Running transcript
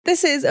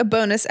This is a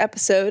bonus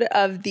episode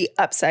of The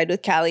Upside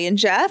with Callie and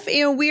Jeff,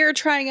 and we are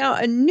trying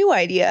out a new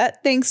idea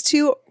thanks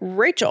to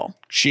Rachel.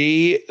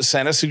 She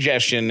sent a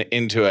suggestion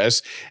into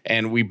us,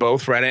 and we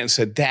both read it and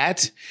said,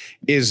 that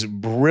is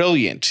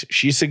brilliant.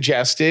 She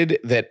suggested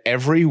that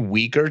every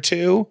week or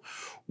two,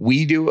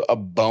 we do a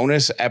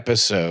bonus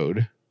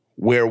episode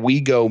where we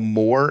go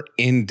more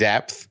in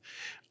depth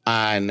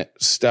on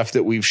stuff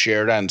that we've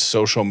shared on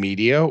social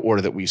media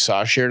or that we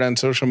saw shared on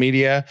social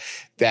media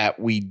that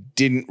we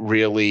didn't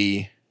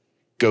really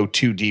go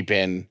too deep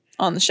in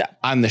on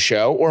the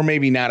show, or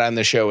maybe not on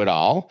the show at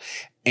all.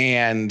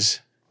 And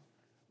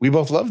we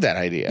both love that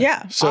idea.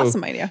 Yeah.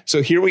 Awesome idea.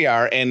 So here we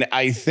are. And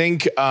I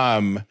think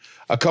a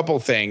couple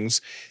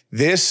things.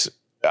 This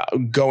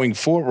going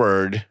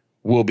forward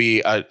will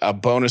be a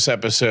bonus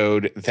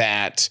episode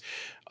that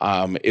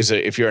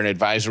if you're an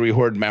Advisory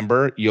Horde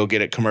member, you'll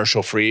get it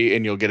commercial free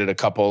and you'll get it a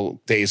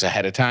couple days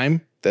ahead of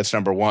time. That's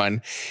number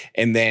one.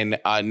 And then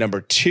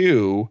number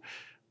two,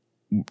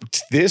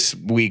 this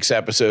week's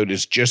episode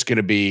is just going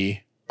to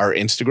be our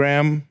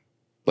Instagram,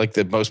 like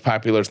the most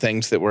popular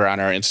things that were on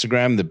our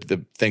Instagram,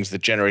 the things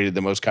that generated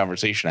the most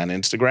conversation on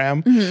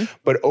Instagram. Mm-hmm.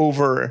 But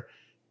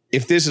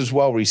if this is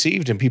well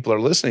received and people are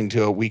listening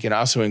to it, we can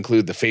also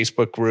include the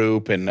Facebook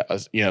group and,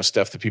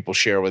 stuff that people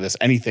share with us,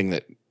 anything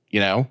that,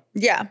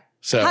 Yeah.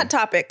 So hot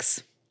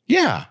topics.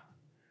 Yeah.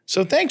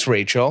 So thanks,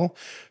 Rachel,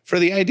 for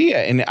the idea.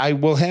 And I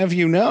will have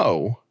you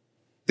know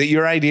that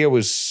your idea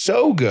was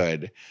so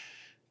good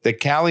that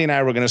Callie and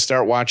I were going to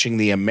start watching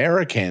The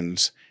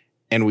Americans,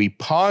 and we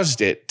paused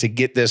it to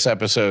get this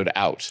episode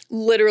out.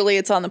 Literally,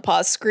 it's on the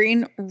pause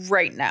screen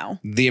right now.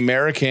 The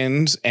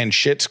Americans and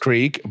Schitt's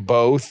Creek,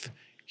 both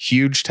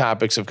huge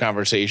topics of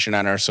conversation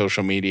on our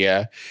social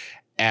media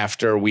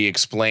after we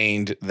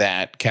explained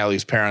that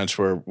Callie's parents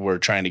were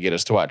trying to get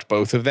us to watch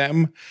both of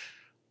them.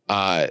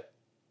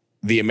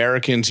 The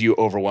Americans you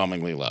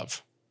overwhelmingly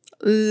love.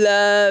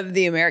 Love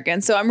The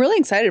Americans. So I'm really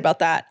excited about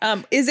that.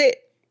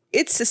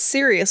 It's a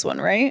serious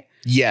one, right?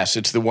 Yes,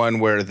 it's the one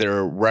where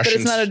they're Russians.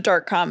 But it's not a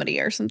dark comedy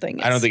or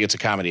something. I don't think it's a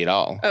comedy at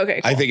all. Okay,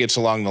 cool. I think it's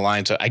along the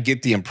lines of, I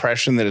get the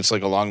impression that it's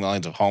like along the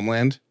lines of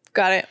Homeland.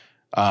 Got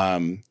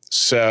it.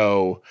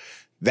 So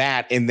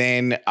that, and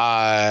then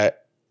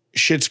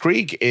Schitt's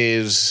Creek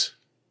is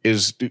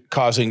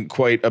causing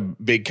quite a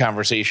big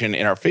conversation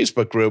in our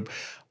Facebook group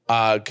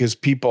because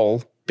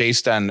people,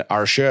 based on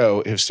our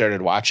show, have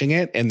started watching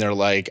it and they're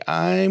like,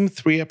 I'm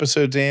 3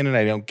 episodes in and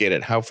I don't get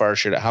it. How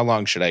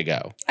long should I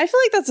go? I feel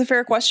like that's a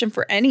fair question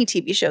for any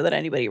TV show that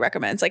anybody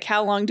recommends. Like,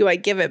 how long do I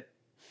give it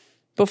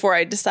before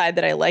I decide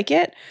that I like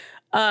it?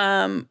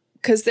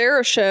 Because there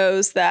are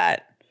shows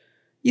that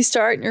you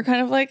start and you're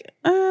kind of like,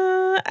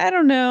 I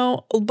don't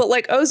know. But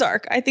like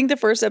Ozark, I think the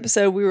first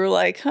episode we were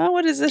like,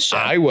 what is this show?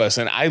 I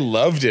wasn't. I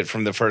loved it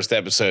from the first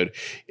episode.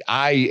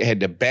 I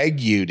had to beg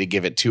you to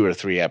give it 2 or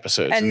 3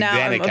 episodes. And now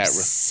I'm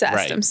obsessed.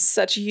 Right. I'm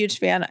such a huge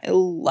fan. I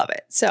love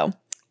it. So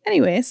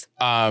anyways.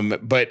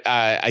 But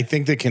I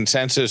think the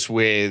consensus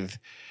with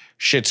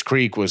Schitt's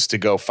Creek was to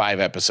go 5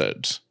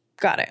 episodes.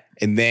 Got it.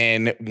 And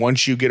then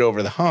once you get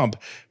over the hump,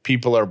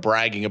 people are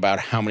bragging about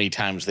how many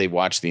times they've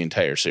watched the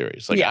entire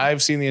series. Like, yeah.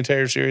 I've seen the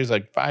entire series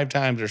like 5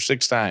 times or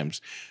 6 times.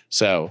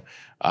 So,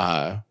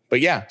 but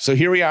yeah, so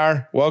here we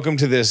are. Welcome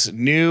to this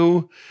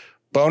new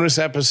bonus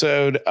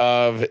episode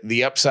of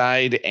The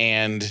Upside.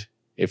 And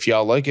if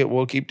y'all like it,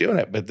 we'll keep doing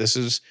it. But this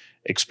is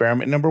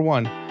experiment number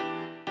 1.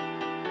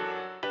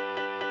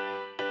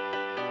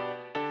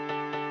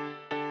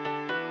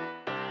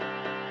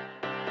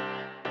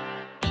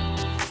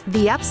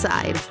 The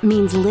Upside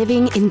means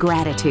living in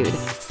gratitude,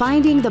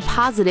 finding the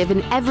positive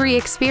in every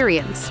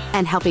experience,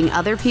 and helping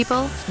other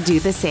people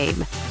do the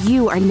same.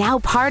 You are now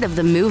part of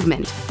the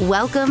movement.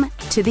 Welcome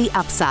to The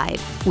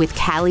Upside with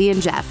Callie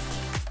and Jeff.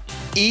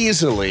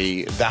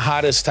 Easily the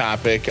hottest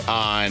topic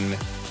on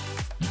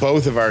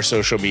both of our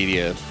social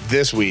media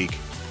this week,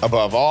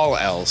 above all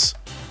else,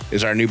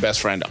 is our new best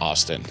friend,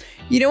 Austin.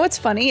 You know what's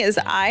funny is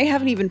I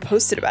haven't even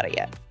posted about it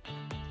yet.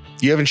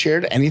 You haven't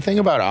shared anything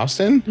about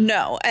Austin?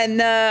 No.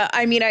 And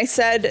I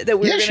said that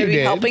we were going to be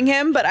helping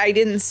him, but I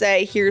didn't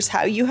say, here's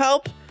how you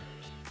help.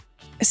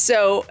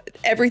 So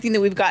everything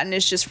that we've gotten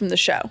is just from the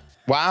show.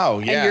 Wow.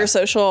 Yeah. And your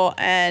social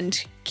and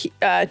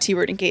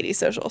T-Bird and Katie's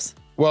socials.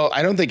 Well,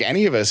 I don't think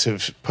any of us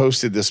have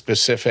posted the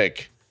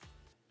specific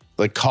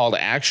like call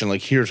to action.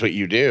 Like, here's what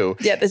you do.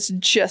 Yeah, that's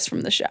just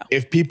from the show.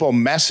 If people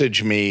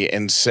message me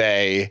and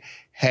say,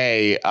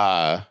 hey,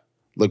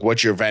 like,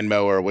 what's your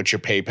Venmo or what's your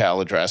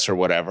PayPal address or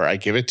whatever, I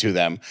give it to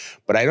them.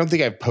 But I don't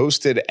think I've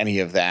posted any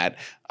of that.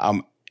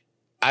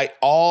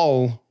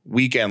 All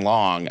weekend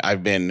long,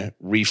 I've been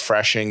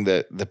refreshing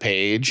the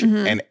page,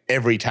 and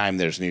every time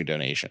there's new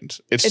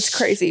donations. It's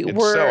crazy. It's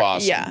so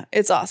awesome. Yeah,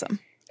 it's awesome.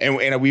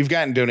 And we've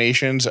gotten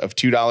donations of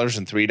 $2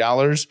 and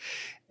 $3.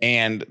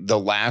 And the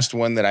last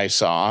one that I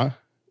saw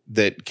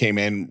that came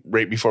in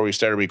right before we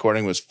started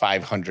recording was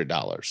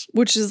 $500.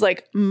 Which is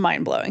like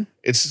mind blowing.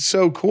 It's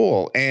so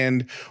cool.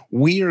 And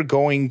we are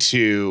going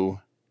to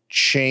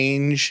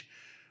change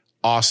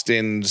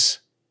Austin's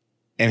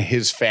and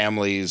his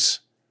family's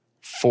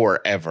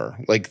forever.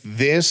 Like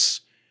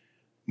this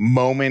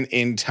moment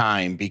in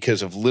time,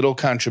 because of little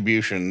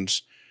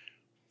contributions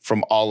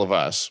from all of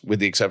us, with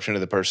the exception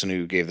of the person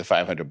who gave the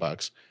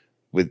 $500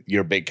 with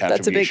your big contribution.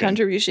 That's a big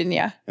contribution.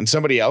 Yeah. And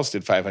somebody else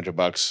did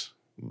 $500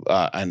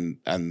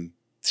 on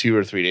 2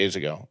 or 3 days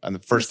ago on the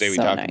first day we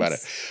talked about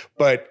it.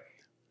 But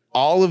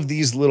all of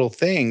these little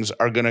things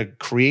are going to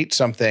create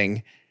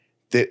something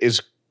that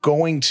is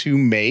going to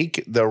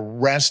make the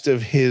rest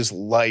of his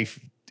life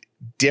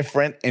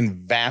different and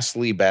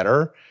vastly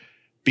better,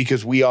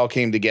 because we all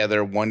came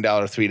together $1,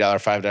 $3,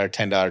 $5,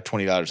 $10,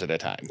 $20 at a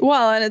time.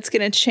 Well, and it's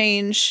going to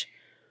change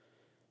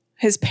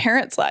his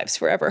parents' lives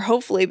forever,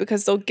 hopefully,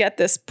 because they'll get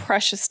this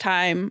precious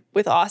time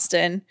with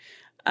Austin,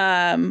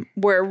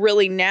 where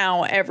really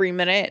now every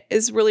minute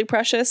is really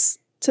precious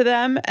to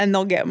them, and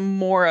they'll get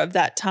more of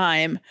that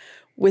time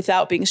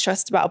without being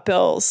stressed about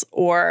bills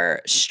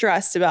or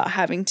stressed about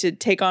having to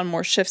take on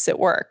more shifts at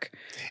work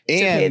to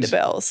pay the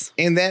bills.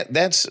 And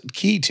that's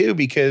key too,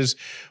 because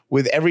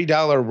with every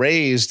dollar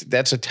raised,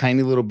 that's a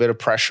tiny little bit of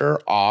pressure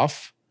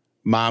off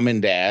mom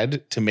and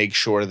dad to make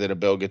sure that a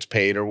bill gets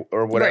paid or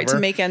whatever. Right, to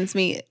make ends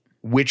meet.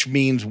 Which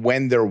means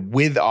when they're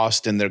with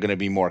Austin, they're going to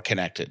be more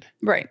connected.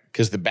 Right.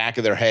 Because the back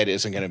of their head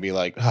isn't going to be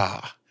like,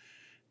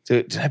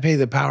 did I pay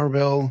the power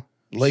bill?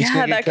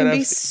 Yeah, that can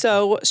be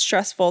so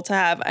stressful to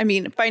have. I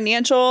mean,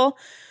 financial,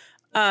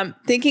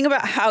 thinking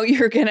about how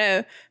you're going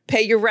to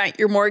pay your rent,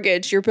 your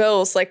mortgage, your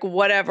bills, like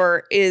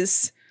whatever,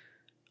 is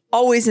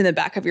always in the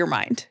back of your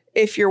mind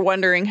if you're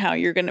wondering how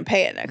you're going to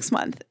pay it next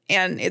month.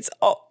 And it's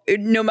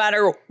no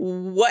matter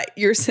what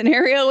your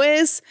scenario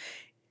is,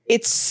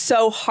 it's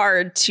so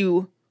hard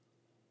to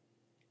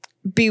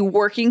be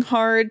working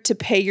hard to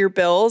pay your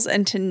bills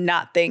and to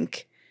not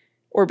think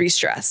or be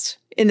stressed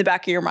in the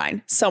back of your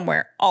mind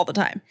somewhere all the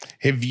time.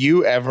 Have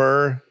you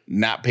ever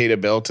not paid a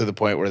bill to the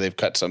point where they've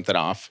cut something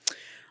off?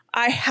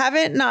 I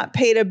haven't not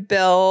paid a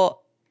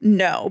bill,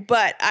 no,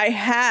 but I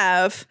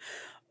have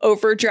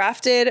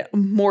overdrafted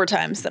more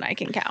times than I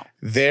can count.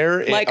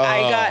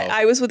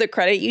 I was with a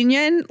credit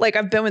union. Like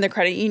I've been with a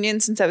credit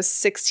union since I was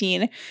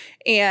 16.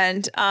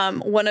 And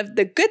one of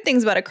the good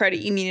things about a credit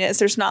union is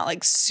there's not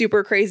like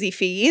super crazy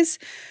fees.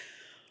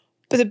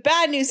 But the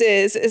bad news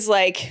is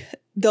like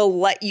they'll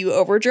let you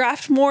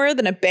overdraft more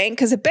than a bank,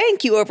 because a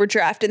bank you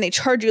overdraft and they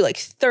charge you like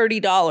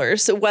 $30.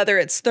 So whether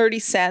it's 30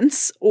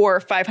 cents or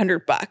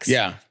 $500.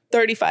 Yeah.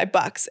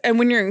 $35. And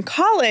when you're in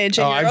college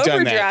and you're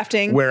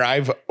overdrafting, where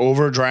I've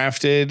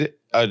overdrafted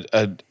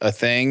a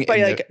thing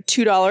by like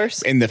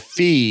 $2, and the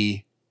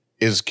fee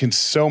is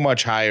so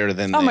much higher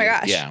than my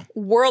gosh, yeah,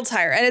 worlds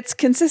higher, and it's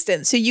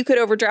consistent. So you could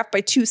overdraft by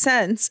 2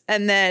 cents,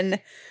 and then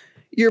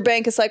your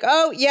bank is like,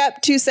 oh,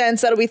 yep, 2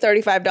 cents, that'll be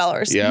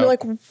 $35. Yeah. You're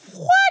like,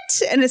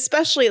 what? And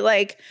especially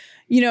like,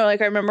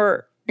 like I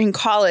remember in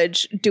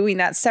college doing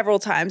that several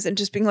times and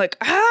just being like,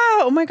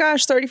 oh my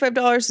gosh,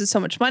 $35 is so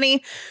much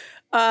money.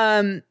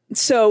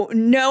 So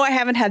no, I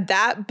haven't had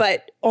that,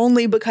 but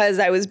only because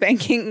I was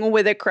banking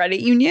with a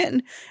credit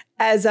union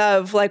as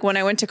of like when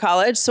I went to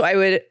college. So I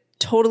would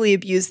totally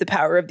abuse the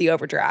power of the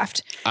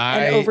overdraft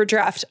and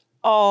overdraft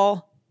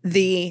all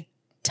the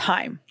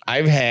time.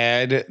 I've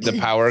had the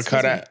power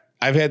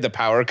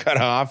cut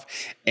off,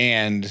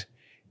 and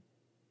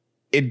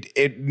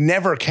it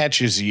never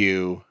catches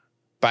you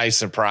by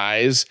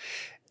surprise.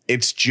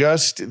 It's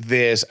just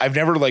this. I've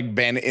never like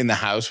been in the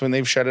house when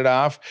they've shut it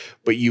off,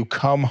 but you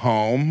come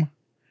home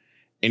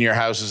and your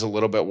house is a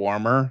little bit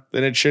warmer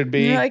than it should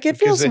be. Yeah, like it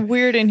feels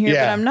weird in here,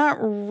 but I'm not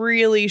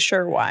really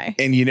sure why.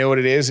 And you know what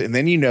it is? And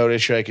then you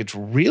notice you're like, it's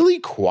really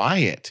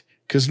quiet,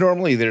 because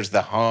normally there's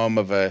the hum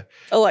of a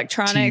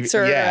electronics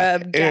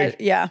TV.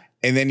 Yeah.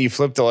 And then you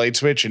flip the light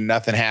switch and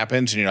nothing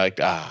happens, and you're like,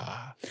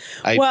 I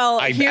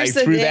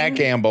threw that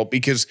gamble,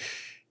 because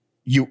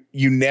you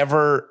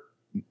never.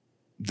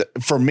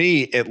 For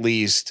me, at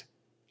least,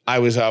 I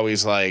was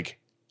always like,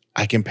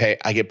 I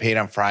get paid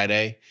on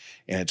Friday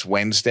and it's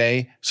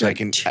Wednesday. So I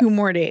can 2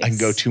 more days. I can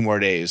go 2 more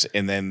days.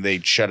 And then they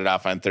shut it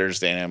off on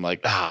Thursday. And I'm like,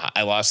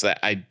 I lost that.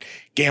 I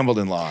gambled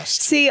and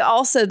lost. See,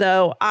 also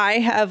though, I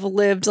have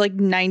lived like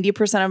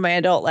 90% of my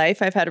adult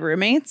life. I've had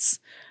roommates,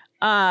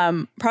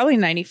 probably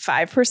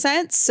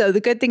 95%. So the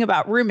good thing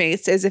about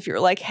roommates is if you're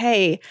like,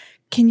 hey,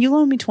 can you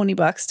loan me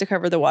 $20 to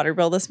cover the water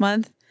bill this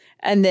month?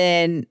 And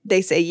then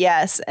they say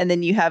yes. And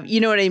then you have, you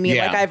know what I mean?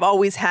 Yeah. Like I've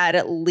always had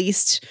at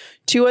least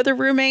 2 other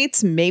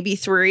roommates, maybe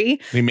 3.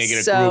 We make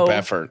it a group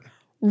effort.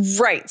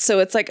 Right. So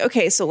it's like,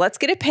 okay, so let's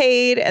get it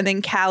paid. And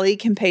then Callie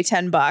can pay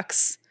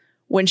 $10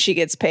 when she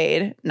gets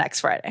paid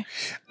next Friday.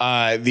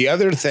 The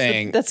other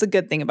thing. So that's a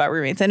good thing about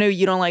roommates. I know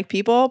you don't like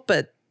people,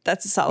 but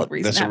that's a solid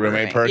reason. That's a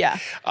roommate perk. Yeah.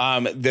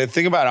 The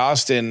thing about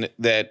Austin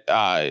that,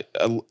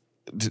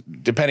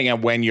 depending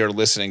on when you're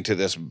listening to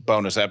this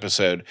bonus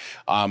episode,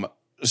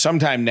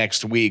 sometime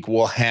next week,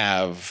 we'll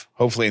have,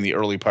 hopefully in the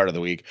early part of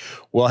the week,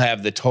 we'll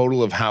have the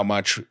total of how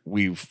much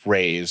we've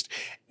raised,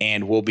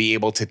 and we'll be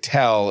able to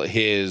tell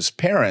his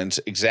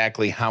parents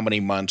exactly how many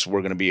months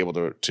we're going to be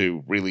able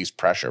to release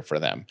pressure for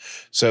them.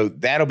 So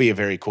that'll be a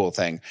very cool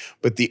thing.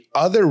 But the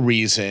other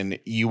reason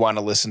you want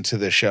to listen to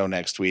the show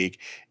next week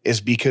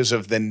is because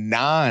of the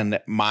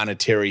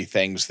non-monetary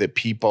things that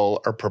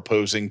people are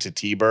proposing to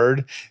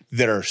T-Bird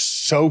that are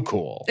so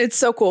cool. It's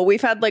so cool.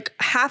 We've had like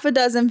half a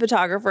dozen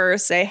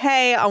photographers say,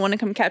 hey, I want to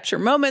come capture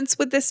moments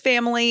with this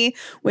family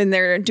when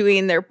they're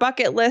doing their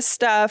bucket list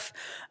stuff.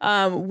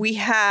 We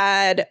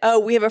have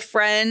a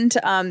friend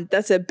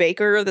that's a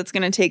baker that's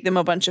going to take them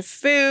a bunch of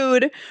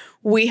food.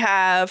 We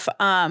have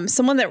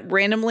someone that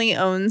randomly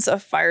owns a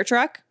fire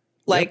truck.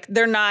 Like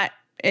they're not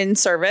in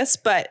service,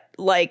 but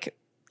like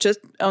just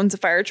owns a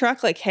fire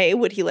truck. Like, hey,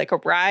 would he like a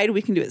ride?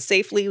 We can do it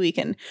safely. We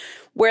can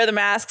wear the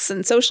masks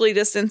and socially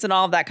distance and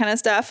all of that kind of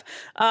stuff.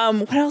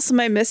 What else am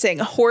I missing?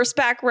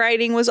 Horseback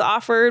riding was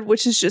offered,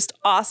 which is just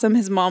awesome.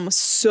 His mom was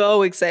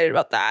so excited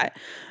about that.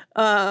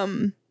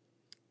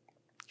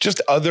 Just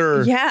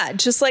other... Yeah,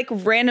 just like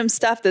random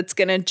stuff that's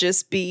going to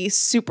just be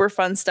super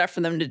fun stuff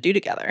for them to do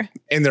together.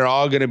 And they're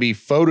all going to be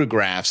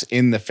photographs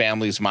in the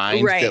family's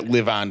mind Right. that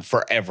live on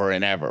forever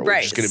and ever. Right.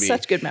 Which is going to be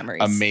such good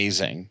memories.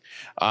 amazing.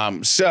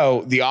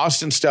 So the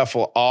Austin stuff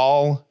will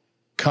all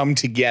come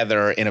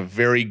together in a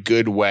very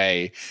good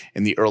way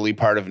in the early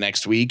part of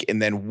next week. And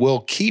then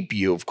we'll keep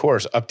you, of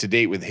course, up to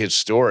date with his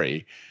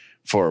story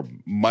for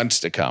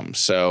months to come.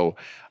 So,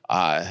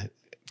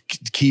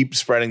 keep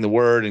spreading the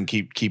word and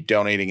keep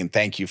donating, and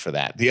thank you for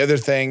that.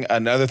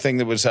 Another thing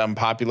that was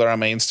popular on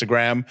my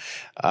Instagram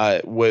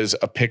was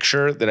a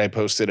picture that I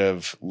posted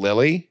of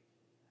Lily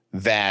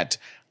that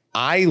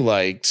I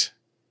liked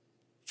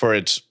for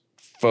its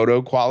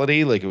photo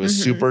quality. Like it was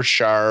super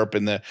sharp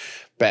and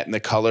the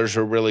colors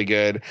were really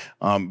good.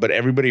 But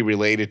everybody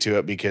related to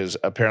it because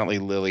apparently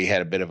Lily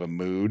had a bit of a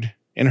mood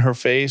in her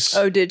face.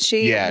 Oh, did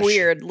she? Yeah,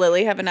 Weird.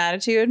 Lily have an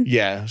attitude?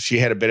 Yeah, she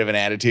had a bit of an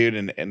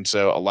attitude, and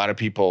so a lot of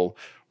people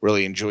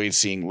really enjoyed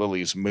seeing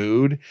Lily's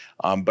mood.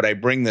 But I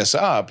bring this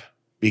up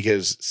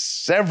because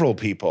several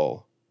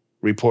people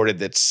reported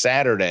that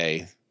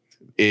Saturday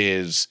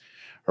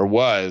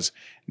was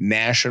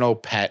National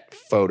Pet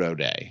Photo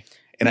Day.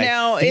 And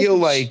Now, I feel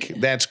like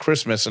that's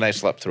Christmas, and I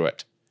slept through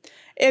it.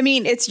 I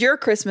mean, it's your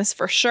Christmas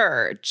for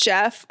sure.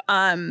 Jeff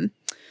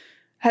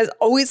has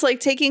always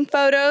liked taking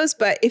photos,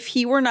 but if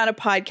he were not a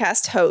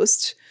podcast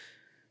host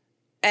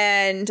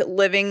and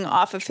living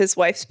off of his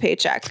wife's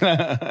paycheck,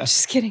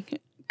 just kidding,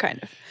 kind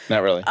of.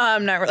 Not really.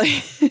 Not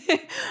really.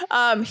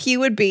 He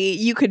would be,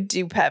 you could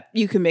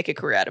make a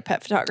career out of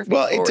pet photography.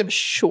 Well,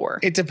 sure.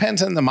 It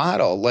depends on the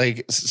model.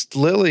 Like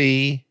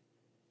Lily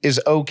is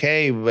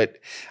okay, but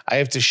I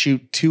have to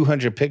shoot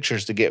 200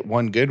 pictures to get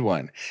one good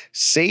one.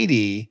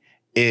 Sadie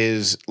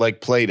is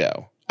like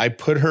Play-Doh. I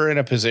put her in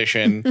a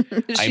position.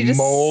 I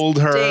mold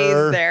her.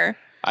 Stays there.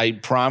 I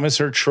promise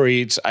her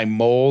treats. I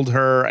mold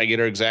her. I get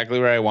her exactly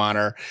where I want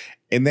her.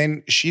 And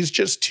then she's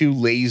just too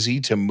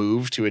lazy to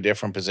move to a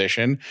different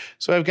position.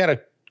 So I've got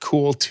a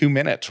cool 2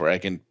 minutes where I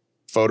can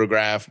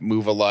photograph,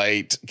 move a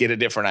light, get a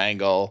different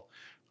angle,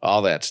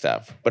 all that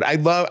stuff. But I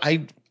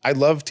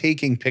love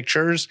taking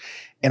pictures,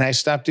 and I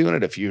stopped doing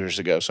it a few years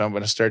ago. So I'm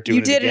going to start doing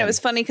it again. You did, and it was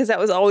funny because that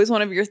was always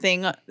one of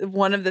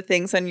the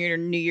things on your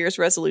New Year's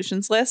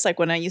resolutions list. Like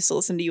when I used to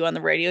listen to you on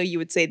the radio, you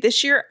would say,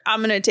 this year,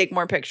 I'm going to take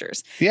more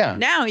pictures. Yeah.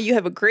 Now you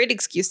have a great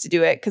excuse to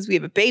do it because we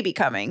have a baby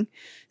coming.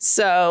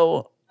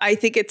 So I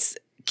think it's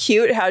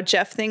cute how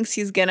Jeff thinks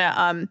he's going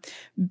to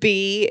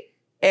be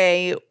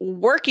a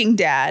working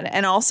dad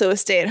and also a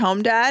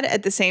stay-at-home dad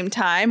at the same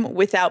time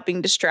without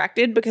being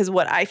distracted, because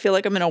what I feel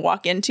like I'm going to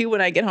walk into when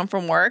I get home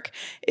from work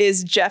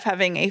is Jeff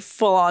having a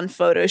full-on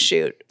photo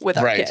shoot with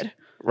our kid.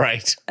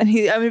 Right. And I'm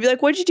going to be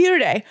like, what'd you do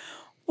today?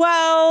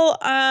 Well,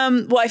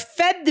 I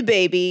fed the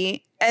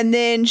baby and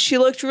then she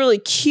looked really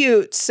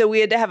cute, so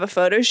we had to have a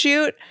photo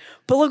shoot.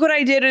 But look what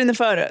I did in the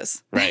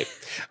photos. Right.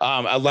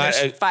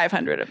 There's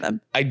 500 of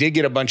them. I did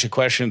get a bunch of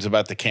questions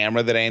about the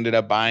camera that I ended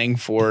up buying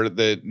for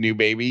the new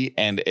baby.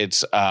 And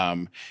it's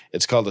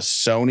called a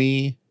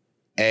Sony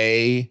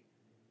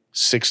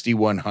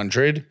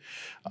A6100.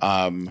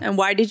 And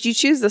why did you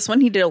choose this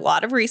one? He did a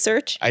lot of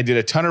research. I did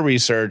a ton of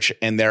research,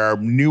 and there are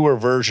newer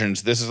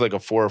versions. This is like a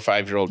 4 or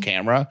 5 year old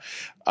camera.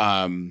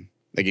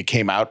 Like it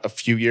came out a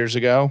few years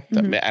ago.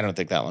 I don't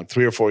think that long,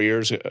 3 or 4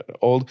 years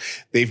old.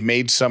 They've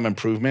made some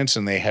improvements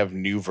and they have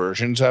new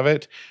versions of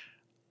it.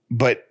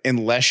 But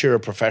unless you're a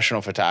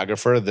professional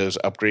photographer, those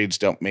upgrades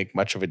don't make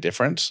much of a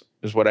difference,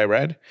 is what I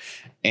read.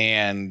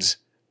 And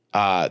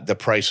the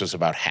price was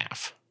about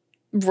half.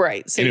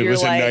 Right. So and it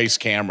was a nice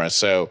camera.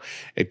 So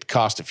it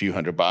cost a few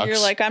 $100. You're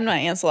like, I'm not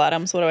Ansel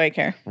Adams. What do I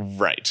care?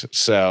 Right.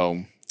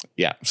 So,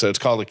 yeah. So it's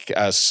called a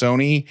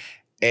Sony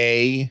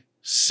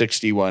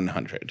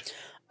A6100.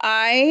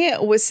 I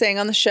was saying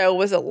on the show,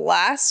 was it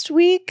last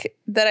week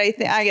that I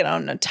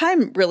don't know.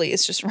 Time really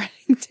is just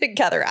running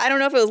together. I don't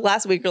know if it was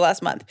last week or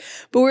last month,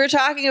 but we were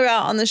talking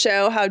about on the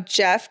show how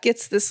Jeff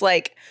gets this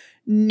like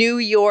New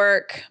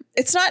York.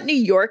 It's not New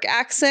York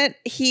accent.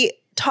 He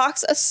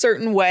talks a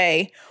certain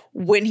way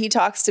when he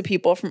talks to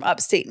people from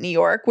upstate New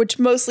York, which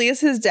mostly is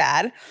his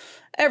dad.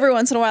 Every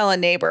once in a while a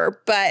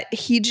neighbor, but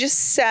he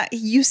just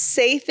you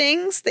say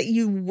things that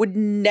you would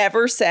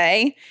never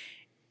say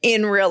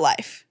in real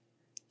life.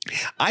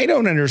 I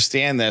don't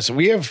understand this.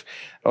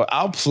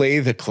 I'll play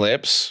the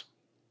clips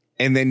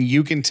and then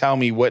you can tell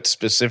me what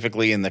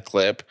specifically in the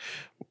clip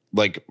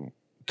like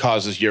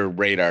causes your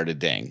radar to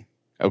ding.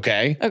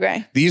 Okay.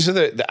 Okay. These are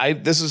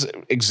this is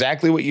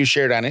exactly what you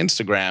shared on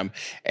Instagram.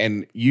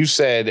 And you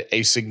said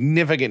a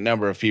significant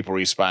number of people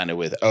responded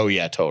with, oh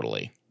yeah,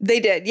 totally. They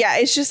did. Yeah.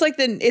 It's just like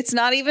it's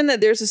not even that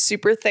there's a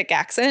super thick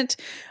accent.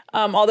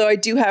 Although I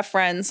do have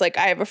friends, like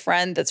I have a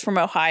friend that's from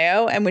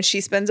Ohio, and when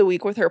she spends a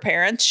week with her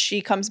parents,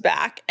 she comes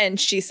back and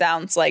she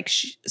sounds like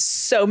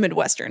so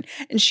Midwestern,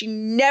 and she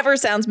never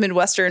sounds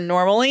Midwestern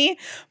normally,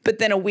 but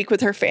then a week with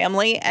her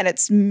family and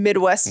it's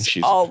Midwest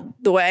all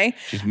the way.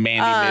 She's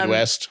Mandy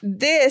Midwest.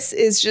 This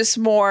is just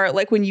more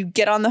like when you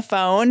get on the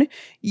phone,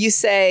 you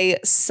say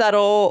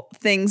subtle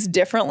things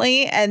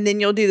differently, and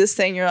then you'll do this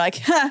thing. You're like,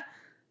 huh,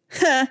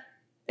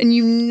 and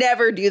you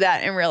never do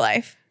that in real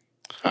life.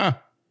 Huh.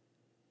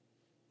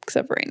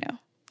 Except for right now.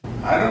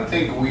 I don't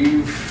think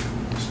we've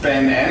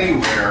been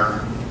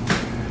anywhere.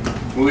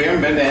 We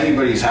haven't been to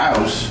anybody's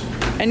house.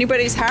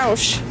 Anybody's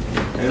house.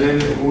 And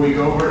then when we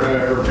go over to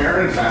her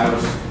parents'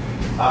 house,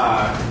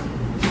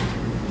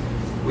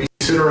 we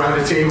sit around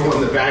a table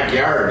in the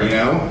backyard, you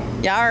know?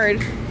 Yard.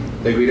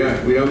 Like we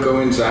don't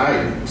go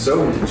inside.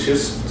 So it's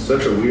just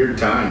such a weird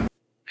time.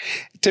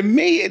 To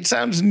me, it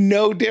sounds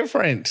no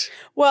different.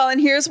 Well,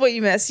 and here's what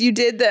you missed. You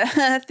did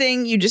the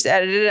thing, you just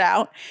edited it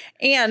out.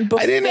 And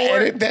before, I didn't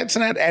edit. That's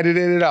not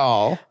edited at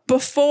all.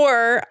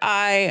 Before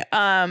I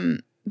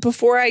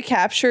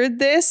captured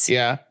this,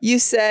 yeah, you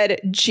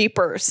said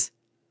Jeepers.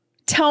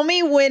 Tell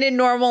me when in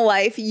normal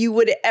life you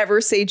would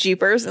ever say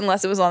Jeepers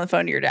unless it was on the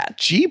phone to your dad.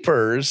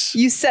 Jeepers?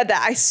 You said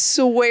that. I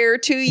swear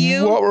to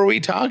you. What were we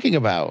talking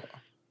about?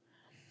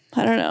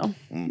 I don't know.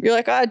 You're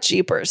like,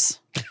 Jeepers.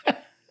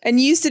 And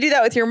you used to do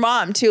that with your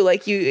mom too.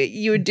 Like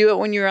you would do it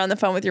when you were on the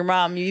phone with your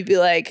mom. You'd be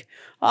like,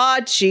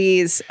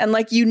 geez. And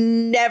like, you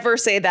never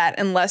say that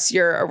unless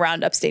you're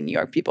around upstate New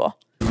York people.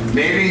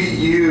 Maybe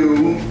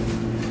you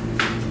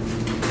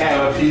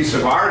have a piece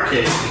of our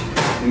cake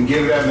and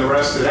give them the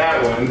rest of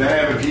that one.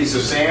 Then have a piece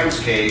of Sam's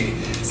cake,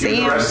 give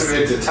the rest of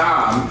it to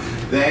Tom.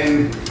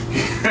 Then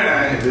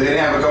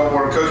have a couple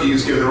more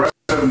cookies, give the rest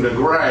of them to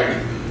Greg.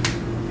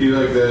 You're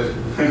like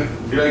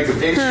the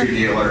pastry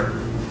dealer.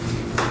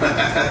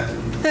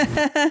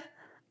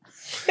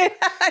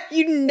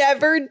 You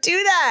never do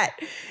that.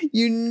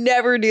 You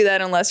never do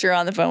that unless you're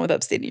on the phone with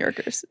upstate New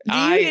Yorkers. Do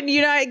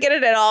you not get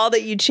it at all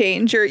that you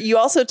change? Or you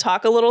also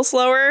talk a little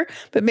slower,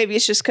 but maybe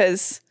it's just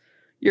because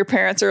your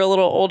parents are a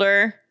little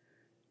older.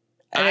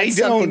 And it's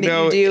something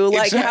that you do.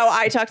 Like how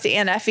I talk to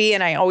Aunt Effie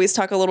and I always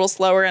talk a little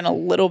slower and a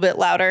little bit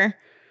louder.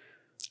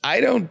 I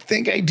don't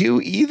think I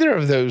do either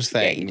of those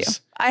things. Yeah, you do.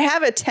 I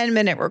have a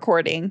 10-minute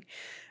recording.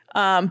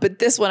 But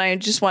this one I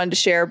just wanted to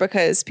share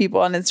because people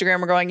on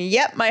Instagram are going,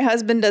 yep, my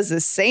husband does the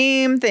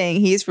same thing.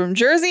 He's from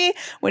Jersey.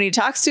 When he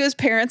talks to his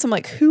parents, I'm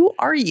like, who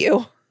are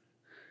you?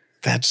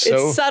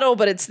 It's subtle,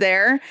 but it's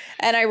there.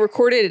 And I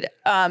recorded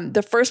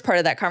the first part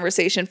of that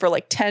conversation for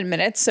like 10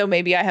 minutes. So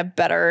maybe I have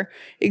better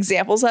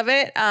examples of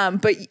it.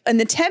 But in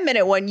the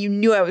 10-minute one, you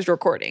knew I was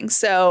recording.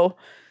 So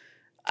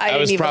I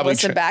didn't even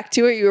listen back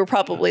to it. You were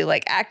probably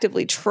like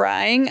actively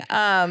trying.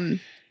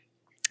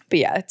 But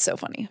yeah, it's so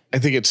funny. I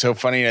think it's so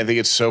funny. And I think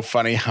it's so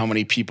funny how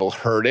many people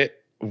heard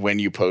it when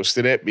you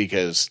posted it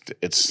because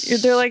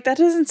they're like, that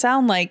doesn't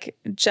sound like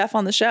Jeff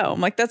on the show.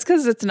 I'm like, that's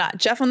because it's not.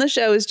 Jeff on the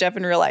show is Jeff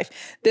in real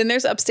life. Then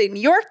there's upstate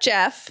New York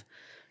Jeff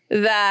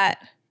that.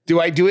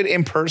 Do I do it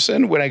in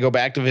person when I go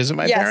back to visit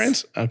my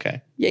parents?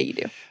 Okay. Yeah, you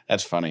do.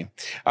 That's funny.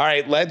 All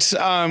right. Let's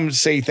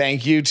say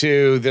thank you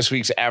to this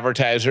week's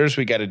advertisers.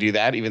 We got to do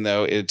that, even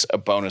though it's a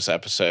bonus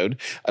episode.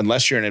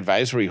 Unless you're an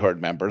advisory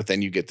horde member,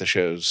 then you get the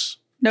shows.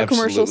 No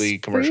absolutely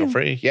commercial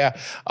free. Yeah.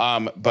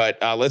 But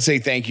let's say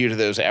thank you to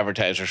those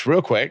advertisers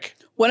real quick.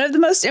 One of the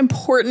most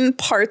important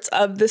parts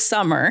of the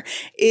summer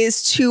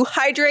is to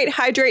hydrate.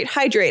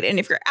 And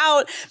if you're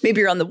out,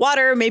 maybe you're on the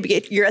water,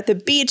 maybe you're at the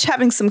beach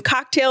having some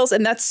cocktails,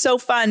 and that's so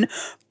fun.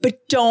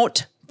 But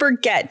don't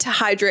forget to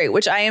hydrate,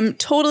 which I am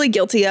totally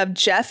guilty of.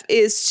 Jeff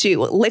is too.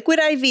 Liquid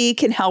IV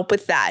can help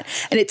with that.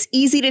 And it's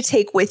easy to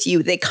take with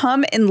you. They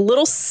come in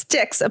little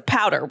sticks of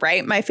powder,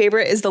 right? My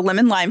favorite is the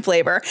lemon lime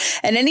flavor.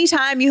 And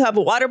anytime you have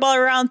a water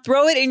bottle around,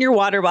 throw it in your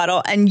water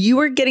bottle and you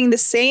are getting the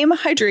same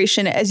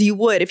hydration as you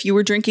would if you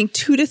were drinking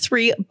 2 to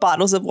 3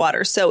 bottles of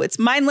water. So it's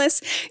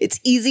mindless. It's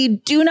easy.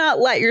 Do not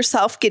let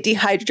yourself get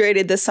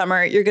dehydrated this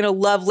summer. You're going to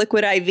love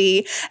Liquid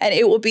IV and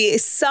it will be a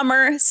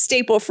summer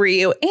staple for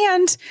you.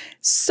 And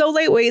so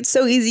lightweight. It's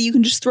so easy. You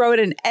can just throw it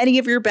in any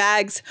of your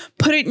bags,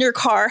 put it in your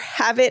car,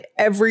 have it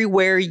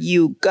everywhere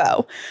you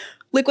go.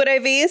 Liquid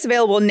IV is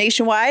available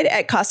nationwide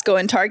at Costco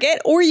and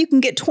Target, or you can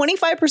get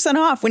 25%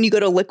 off when you go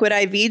to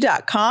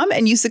liquidiv.com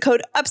and use the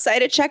code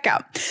UPSIDE at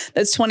checkout.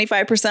 That's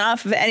 25%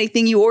 off of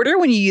anything you order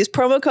when you use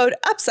promo code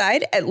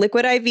UPSIDE at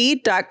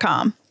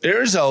liquidiv.com.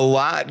 There's a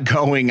lot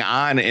going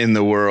on in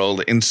the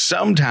world, and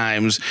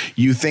sometimes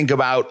you think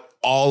about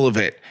all of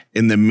it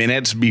in the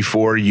minutes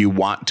before you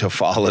want to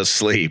fall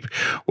asleep.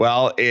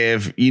 Well,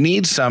 if you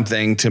need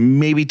something to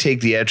maybe take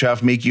the edge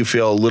off, make you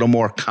feel a little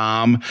more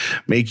calm,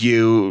 make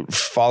you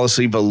fall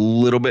asleep a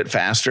little bit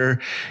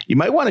faster, you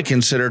might want to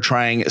consider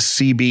trying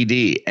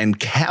CBD. And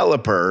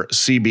Caliper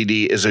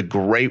CBD is a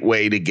great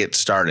way to get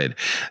started.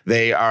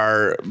 They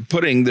are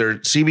putting their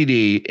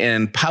CBD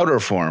in powder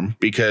form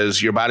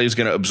because your body's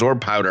going to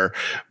absorb powder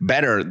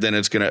better than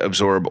it's going to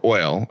absorb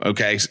oil.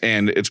 Okay.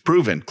 And it's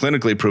proven,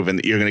 clinically proven,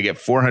 that you're going to get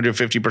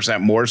 450%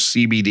 more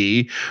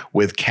CBD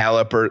with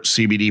Caliper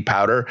CBD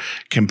powder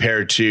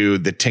compared to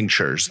the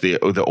tinctures, the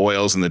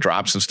oils and the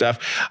drops and stuff.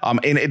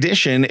 In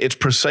addition, it's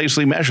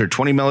precisely measured,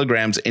 20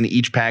 milligrams in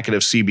each packet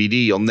of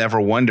CBD. You'll never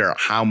wonder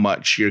how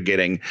much you're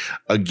getting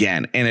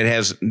again. And it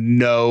has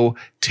no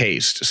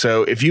taste.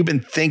 So if you've been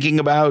thinking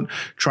about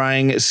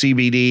trying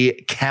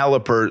CBD,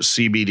 Caliper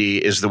CBD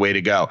is the way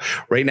to go.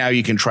 Right now,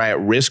 you can try it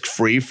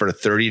risk-free for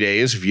 30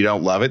 days. If you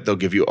don't love it, they'll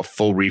give you a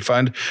full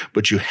refund,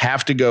 but you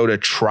have to go to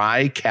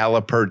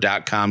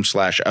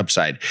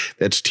trycaliper.com/upside.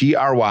 That's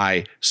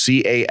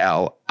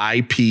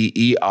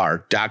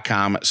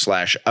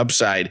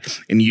TRYCALIPER.com/upside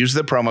and use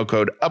the promo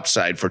code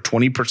UPSIDE for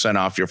 20%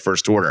 off your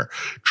first order.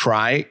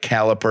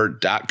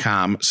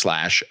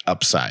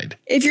 Trycaliper.com/upside.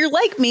 If you're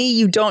like me,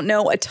 you don't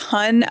know a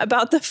ton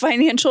about the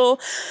financial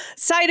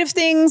side of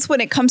things when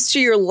it comes to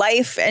your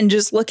life and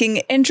just looking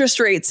at interest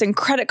rates and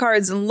credit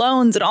cards and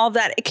loans and all of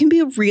that. It can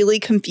be really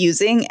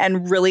confusing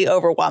and really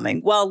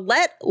overwhelming. Well,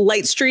 let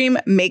Lightstream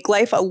make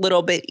life a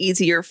little bit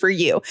easier for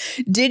you.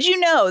 Did you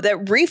know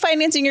that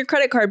refinancing your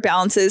credit card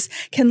balances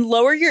can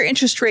lower your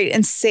interest rate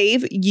and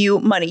save you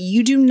money?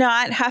 You do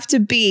not have to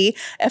be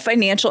a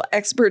financial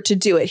expert to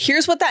do it.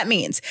 Here's what that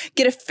means.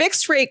 Get a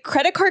fixed rate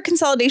credit card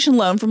consolidation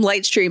loan from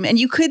Lightstream, and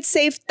you could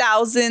save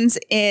thousands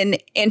in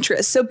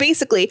interest. So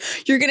basically,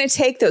 you're going to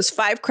take those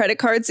 5 credit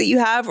cards that you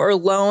have or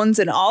loans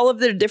and all of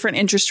the different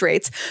interest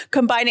rates,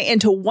 combine it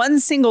into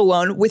one single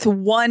loan with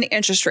one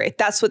interest rate.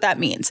 That's what that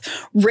means.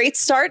 Rates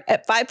start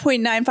at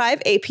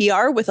 5.95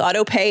 APR with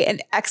auto pay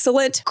and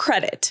excellent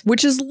credit,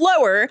 which is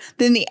lower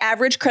than the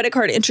average credit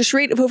card interest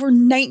rate of over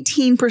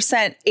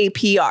 19%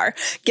 APR.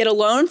 Get a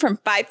loan from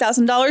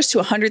 $5,000 to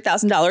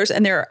 $100,000,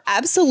 and there are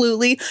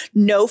absolutely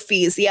no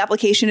fees. The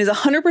application is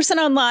 100%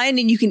 online,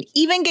 and you can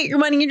even get your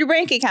money in your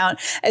bank account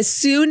as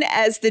soon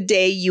as the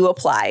day you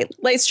apply.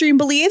 Lightstream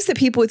believes that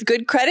people with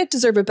good credit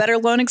deserve a better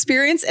loan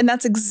experience, and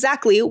that's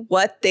exactly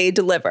what they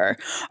deliver.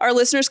 Our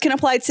listeners can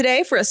apply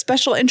today for a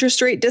special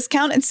interest rate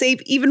discount and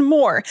save even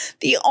more.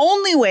 The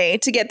only way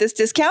to get this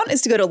discount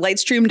is to go to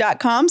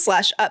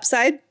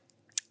lightstream.com/upside.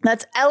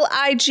 That's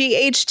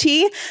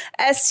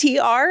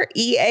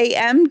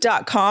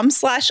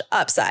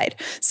lightstream.com/upside.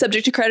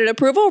 Subject to credit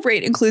approval,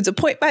 rate includes a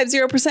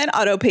 0.50%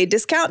 auto pay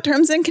discount.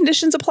 Terms and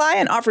conditions apply,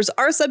 and offers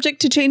are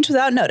subject to change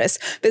without notice.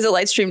 Visit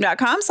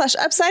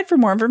lightstream.com/upside for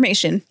more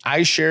information.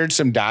 I shared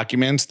some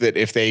documents that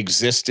if they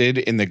existed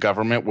in the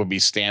government would be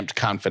stamped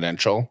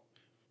confidential,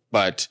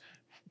 but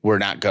we're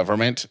not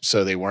government,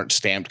 so they weren't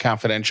stamped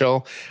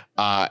confidential.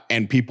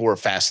 And people were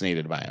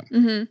fascinated by them.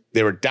 Mm-hmm.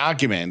 They were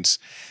documents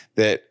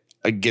that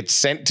get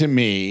sent to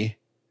me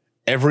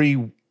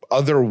every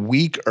other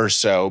week or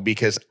so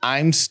because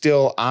I'm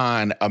still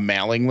on a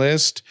mailing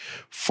list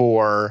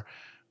for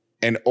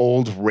an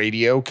old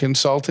radio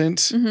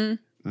consultant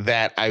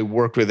that I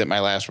worked with at my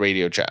last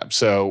radio job.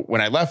 So when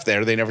I left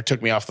there, they never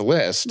took me off the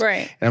list.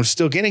 Right. And I'm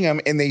still getting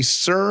them, and they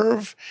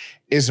serve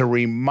as a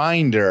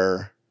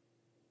reminder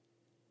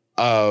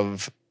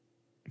of,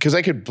 because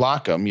I could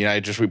block them, I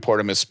just report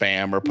them as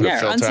spam or put a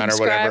filter on or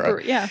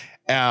whatever.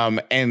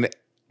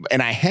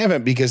 And I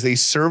haven't, because they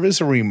serve as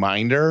a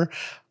reminder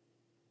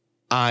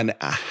on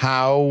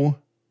how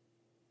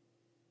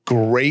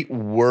great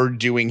we're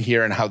doing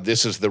here and how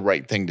this is the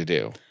right thing to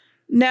do.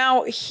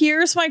 Now,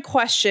 here's my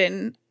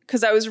question,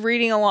 because I was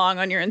reading along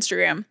on your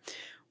Instagram.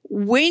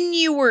 When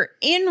you were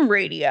in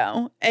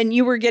radio and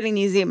you were getting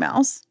these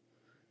emails,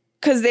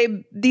 because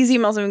these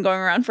emails have been going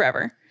around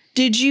forever,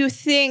 did you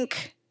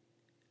think,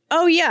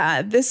 oh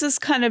yeah, this is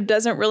kind of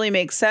doesn't really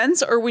make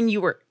sense? Or when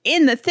you were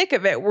in the thick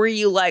of it, were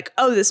you like,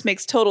 oh, this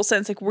makes total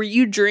sense? Like, were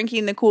you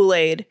drinking the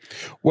Kool-Aid?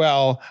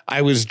 Well,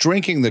 I was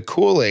drinking the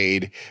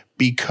Kool-Aid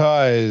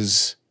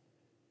because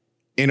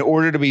in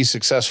order to be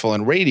successful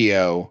in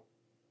radio,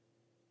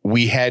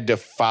 we had to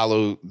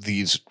follow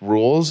these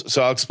rules.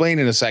 So I'll explain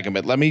in a second,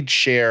 but let me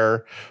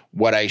share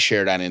what I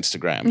shared on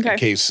Instagram in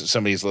case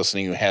somebody's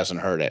listening who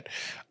hasn't heard it.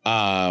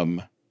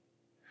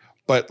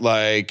 But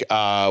like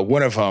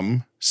one of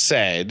them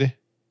said,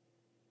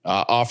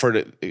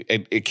 offered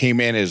it came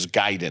in as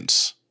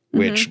guidance,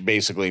 which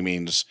basically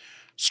means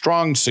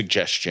strong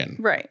suggestion,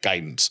 right?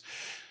 Guidance.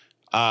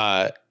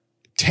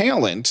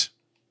 Talent,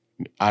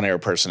 on-air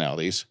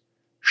personalities,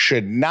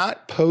 should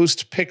not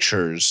post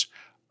pictures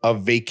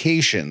of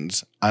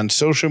vacations on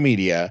social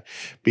media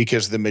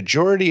because the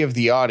majority of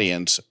the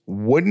audience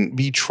wouldn't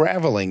be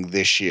traveling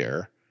this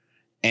year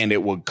and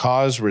it would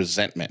cause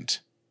resentment.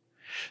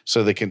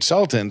 So the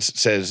consultant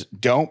says,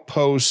 don't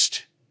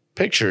post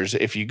pictures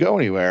if you go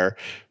anywhere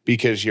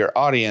because your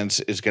audience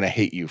is going to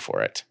hate you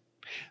for it.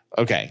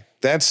 Okay,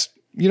 that's,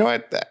 you know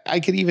what? I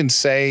could even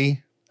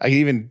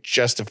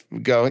just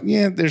go,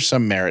 yeah, there's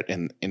some merit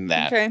in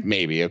that. Okay.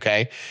 Maybe.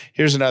 Okay.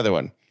 Here's another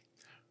one.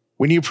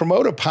 When you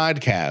promote a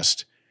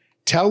podcast,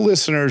 tell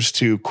listeners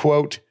to,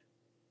 quote,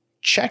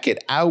 check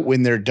it out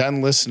when they're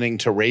done listening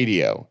to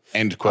radio,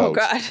 end quote.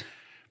 Oh, God.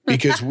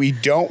 Because we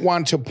don't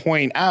want to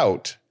point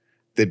out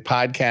that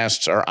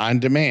podcasts are on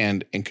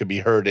demand and could be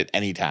heard at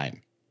any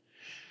time.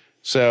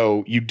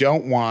 So you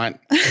don't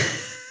want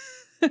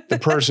the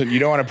person, you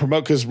don't want to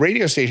promote, because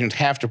radio stations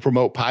have to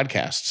promote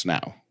podcasts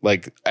now.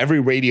 Like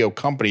every radio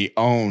company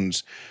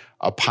owns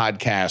a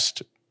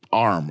podcast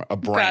arm, a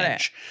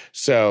branch.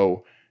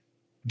 So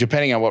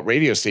depending on what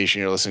radio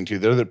station you're listening to,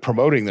 they're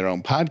promoting their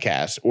own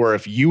podcast. Or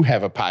if you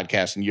have a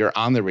podcast and you're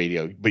on the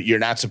radio, but you're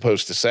not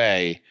supposed to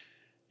say,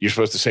 you're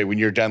supposed to say when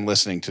you're done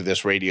listening to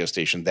this radio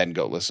station, then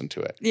go listen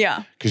to it.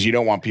 Yeah. Because you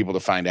don't want people to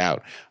find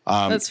out.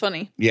 That's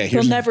funny. Yeah.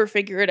 They'll never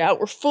figure it out.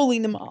 We're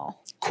fooling them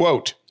all.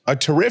 Quote, a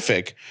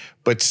terrific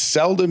but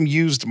seldom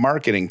used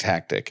marketing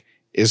tactic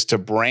is to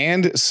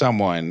brand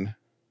someone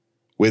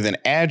with an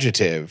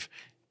adjective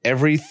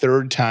every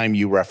third time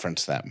you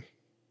reference them.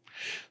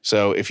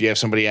 So if you have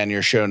somebody on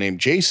your show named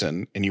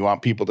Jason and you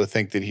want people to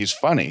think that he's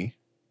funny,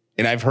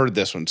 and I've heard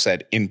this one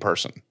said in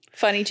person.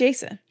 Funny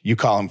Jason. You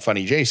call him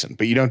Funny Jason,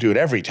 but you don't do it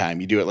every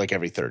time. You do it like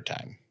every third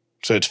time.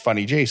 So it's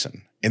Funny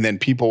Jason. And then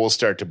people will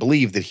start to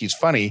believe that he's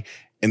funny.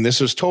 And this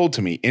was told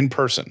to me in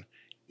person.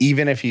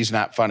 Even if he's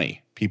not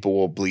funny, people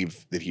will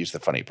believe that he's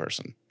the funny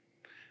person.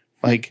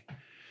 Like,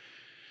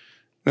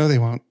 no, they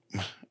won't.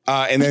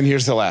 And then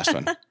here's the last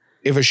one.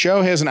 If a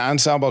show has an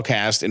ensemble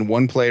cast and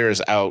one player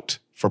is out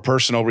for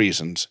personal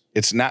reasons,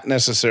 it's not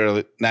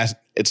necessary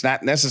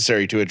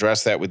to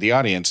address that with the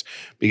audience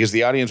because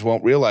the audience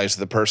won't realize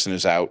the person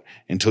is out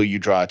until you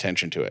draw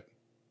attention to it.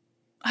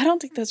 I don't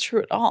think that's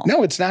true at all.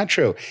 No, it's not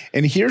true.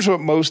 And here's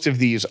what most of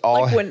these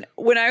all like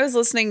when I was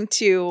listening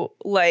to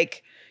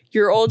like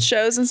your old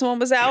shows and someone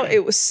was out,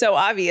 it was so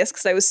obvious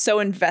because I was so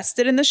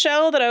invested in the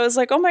show that I was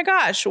like, oh my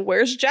gosh,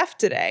 where's Jeff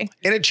today?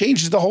 And it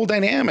changes the whole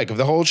dynamic of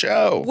the whole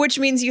show. Which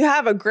means you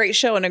have a great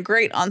show and a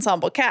great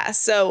ensemble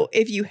cast. So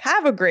if you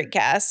have a great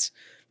cast,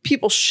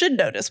 people should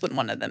notice when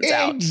one of them's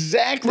out.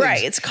 Exactly.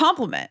 Right. It's a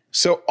compliment.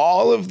 So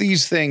all of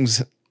these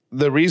things,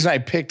 the reason I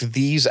picked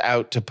these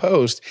out to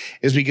post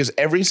is because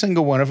every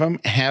single one of them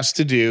has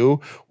to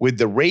do with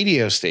the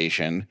radio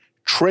station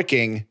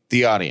tricking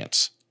the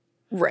audience.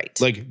 Right.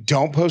 Like,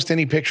 don't post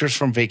any pictures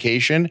from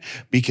vacation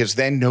because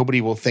then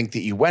nobody will think that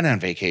you went on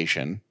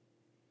vacation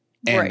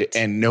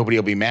and nobody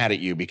will be mad at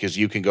you because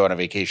you can go on a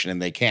vacation and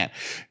they can't.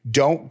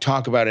 Don't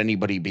talk about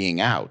anybody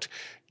being out.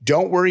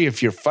 Don't worry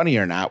if you're funny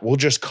or not. We'll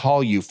just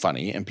call you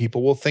funny and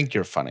people will think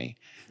you're funny.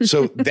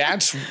 So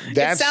that's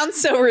it sounds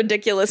so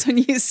ridiculous when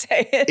you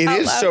say it. It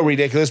is so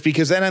ridiculous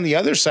because then on the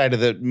other side of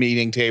the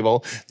meeting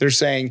table, they're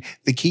saying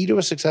the key to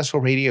a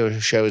successful radio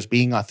show is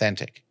being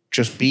authentic.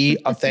 Just be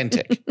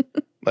authentic.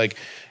 Like,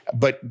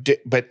 but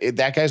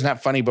that guy's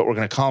not funny, but we're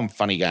going to call him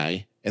funny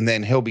guy and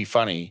then he'll be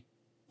funny,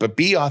 but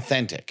be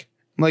authentic.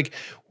 I'm like,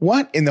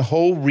 what? And the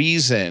whole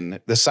reason,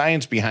 the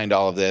science behind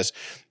all of this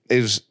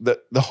is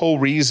the whole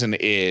reason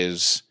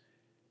is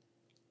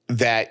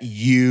that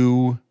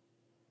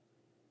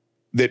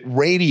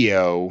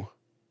radio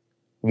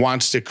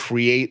wants to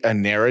create a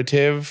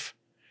narrative.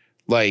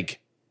 Like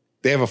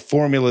they have a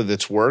formula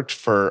that's worked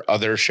for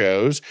other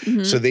shows.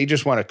 Mm-hmm. So they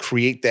just want to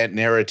create that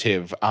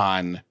narrative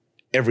on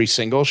every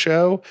single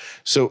show.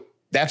 So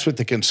that's what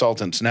the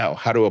consultants know,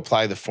 how to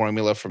apply the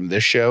formula from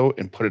this show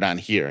and put it on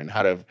here and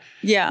how to,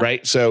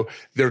 right? So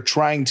they're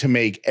trying to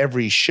make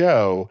every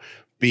show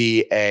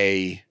be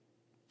a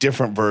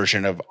different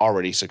version of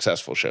already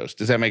successful shows.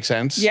 Does that make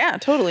sense? Yeah,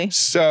 totally.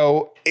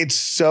 So it's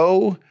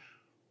so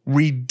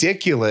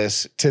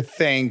ridiculous to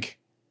think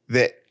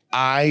that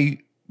I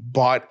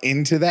bought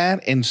into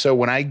that. And so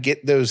when I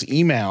get those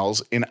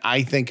emails and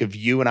I think of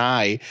you and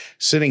I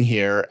sitting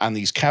here on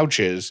these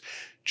couches,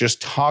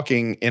 just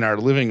talking in our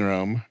living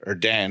room or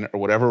den or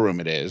whatever room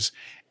it is,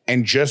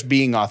 and just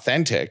being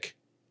authentic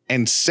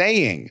and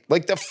saying,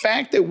 like the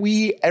fact that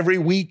we every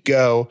week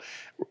go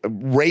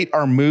rate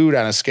our mood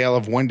on a scale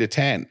of 1 to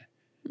 10.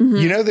 Mm-hmm.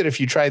 You know that if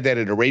you tried that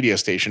at a radio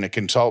station, a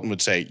consultant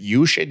would say,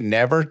 you should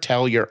never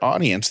tell your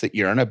audience that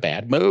you're in a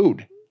bad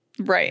mood.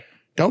 Right.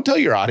 Don't tell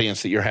your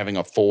audience that you're having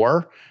a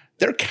 4.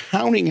 They're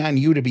counting on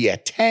you to be a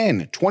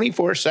 10,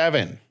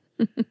 24/7.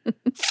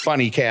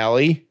 Funny,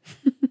 Callie.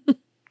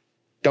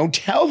 Don't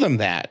tell them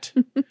that.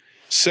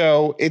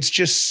 So it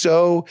just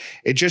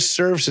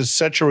serves as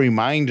such a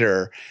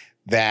reminder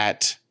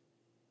that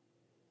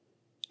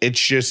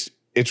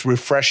it's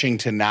refreshing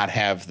to not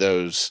have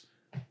those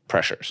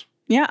pressures.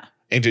 Yeah.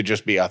 And to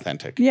just be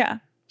authentic. Yeah.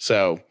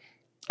 So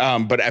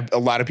But a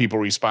lot of people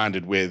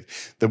responded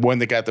with the one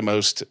that got the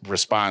most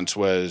response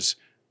was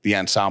the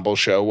ensemble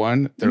show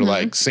one. They're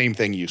like, same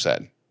thing you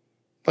said.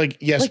 Like,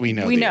 yes, we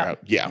know.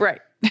 Yeah.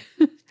 Right.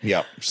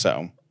 Yep.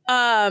 So.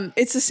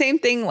 It's the same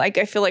thing. Like,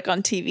 I feel like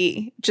on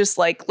TV, just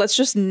like, let's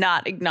just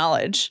not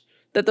acknowledge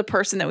that the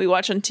person that we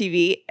watch on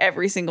TV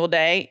every single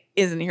day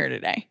isn't here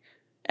today.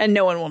 And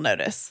no one will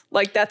notice.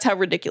 Like, that's how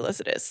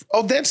ridiculous it is.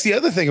 Oh, that's the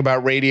other thing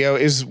about radio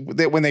is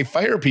that when they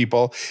fire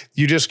people,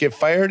 you just get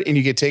fired and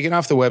you get taken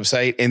off the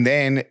website. And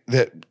then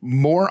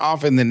more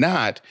often than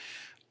not,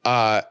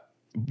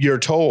 you're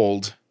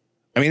told,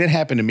 I mean, it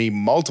happened to me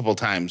multiple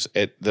times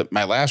at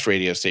my last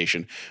radio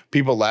station.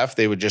 People left.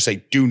 They would just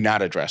say, do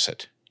not address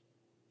it.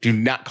 Do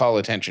not call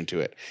attention to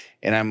it.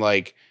 And I'm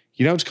like,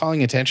 you know what's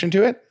calling attention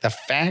to it? The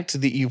fact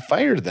that you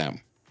fired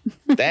them.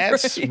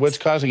 That's right. What's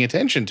causing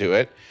attention to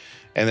it.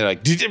 And they're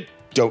like,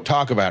 don't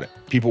talk about it.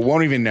 People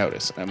won't even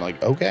notice. And I'm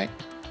like, okay.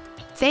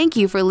 Thank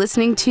you for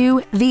listening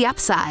to The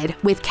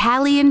Upside with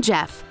Callie and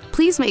Jeff.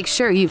 Please make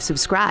sure you've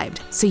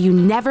subscribed so you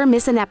never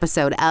miss an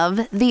episode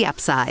of The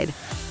Upside.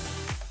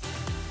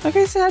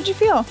 Okay, so how'd you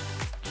feel?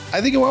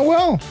 I think it went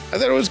well. I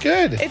thought it was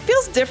good. It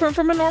feels different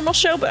from a normal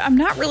show, but I'm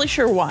not really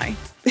sure why.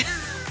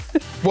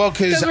 Well,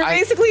 because we're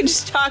basically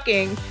just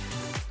talking,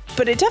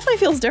 but it definitely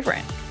feels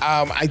different.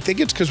 I think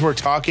it's because we're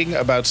talking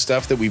about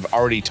stuff that we've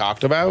already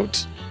talked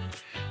about.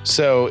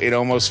 So it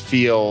almost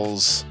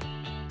feels,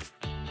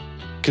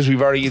 because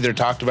we've already either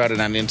talked about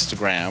it on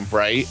Instagram,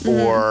 right?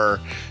 Mm-hmm.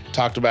 Or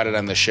talked about it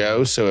on the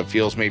show. So it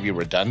feels maybe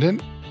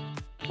redundant.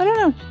 I don't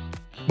know.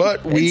 But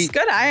it's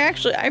good.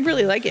 I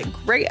really like it.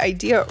 Great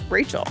idea,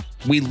 Rachel.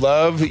 We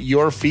love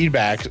your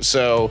feedback.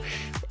 So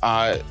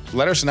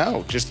let us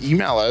know. Just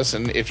email us.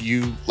 And if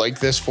you like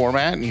this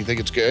format and you think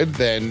it's good,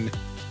 then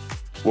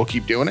we'll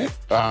keep doing it.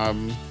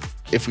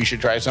 If we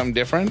should try something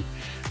different,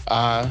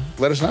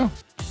 let us know.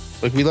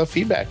 Like, we love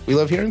feedback. We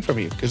love hearing from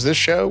you because this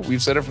show,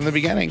 we've said it from the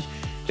beginning,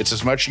 it's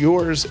as much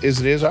yours as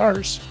it is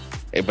ours,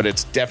 but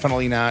it's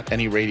definitely not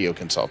any radio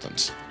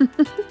consultants.